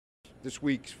this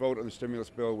week's vote on the stimulus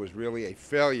bill was really a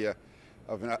failure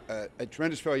of a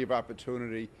tremendous failure of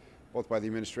opportunity, both by the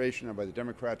administration and by the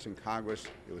Democrats in Congress.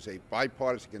 It was a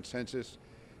bipartisan consensus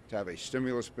to have a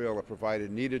stimulus bill that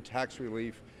provided needed tax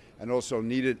relief and also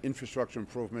needed infrastructure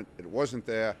improvement. It wasn't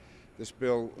there. This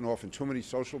bill went off in too many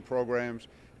social programs,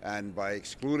 and by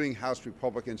excluding House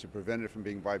Republicans, it prevented it from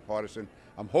being bipartisan.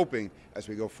 I'm hoping, as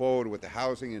we go forward with the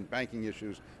housing and banking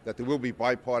issues, that there will be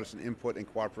bipartisan input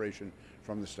and cooperation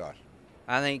from the start.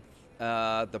 I think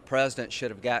the president should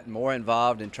have gotten more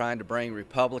involved in trying to bring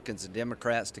Republicans and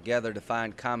Democrats together to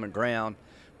find common ground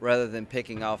rather than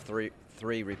picking off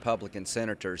three Republican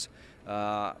senators.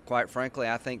 Quite frankly,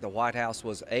 I think the White House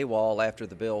was AWOL after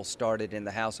the bill started in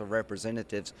the House of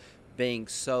Representatives, being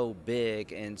so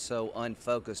big and so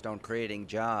unfocused on creating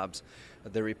jobs.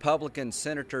 The Republican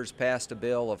senators passed a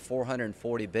bill of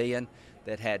 $440 billion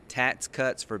that had tax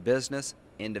cuts for business,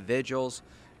 individuals,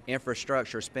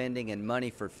 infrastructure spending, and money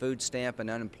for food stamp and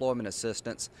unemployment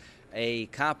assistance. A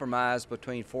compromise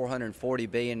between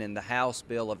 $440 billion and the House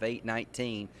bill of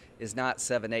 $819 is not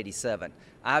 $787.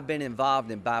 I've been involved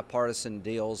in bipartisan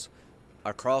deals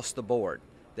across the board.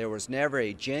 There was never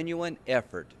a genuine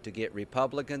effort to get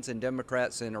Republicans and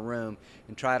Democrats in a room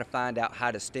and try to find out how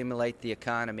to stimulate the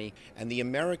economy. And the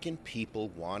American people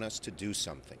want us to do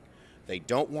something. They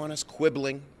don't want us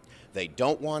quibbling. They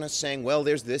don't want us saying, well,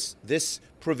 there's this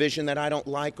provision that I don't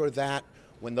like or that.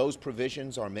 When those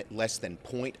provisions are less than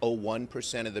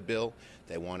 0.01% of the bill,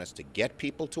 they want us to get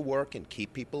people to work and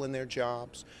keep people in their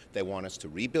jobs. They want us to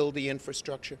rebuild the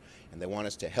infrastructure, and they want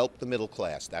us to help the middle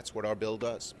class. That's what our bill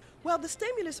does. Well, the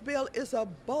stimulus bill is a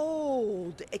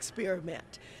bold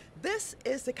experiment. This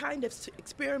is the kind of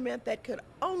experiment that could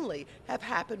only have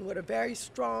happened with a very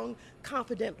strong,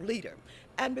 confident leader.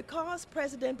 And because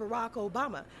President Barack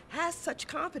Obama has such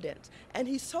confidence and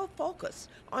he's so focused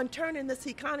on turning this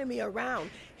economy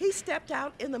around, he stepped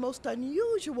out in the most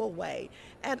unusual way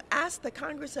and asked the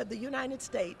Congress of the United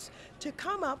States to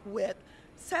come up with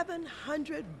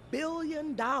 $700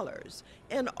 billion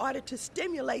in order to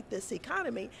stimulate this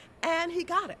economy, and he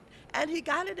got it. And he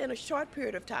got it in a short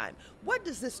period of time. What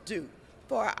does this do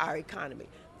for our economy?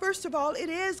 First of all, it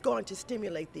is going to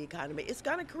stimulate the economy. It's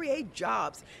going to create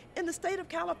jobs. In the state of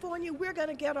California, we're going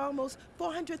to get almost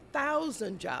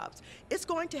 400,000 jobs. It's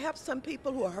going to help some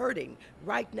people who are hurting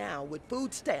right now with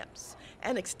food stamps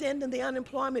and extending the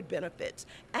unemployment benefits.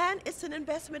 And it's an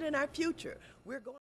investment in our future. We're going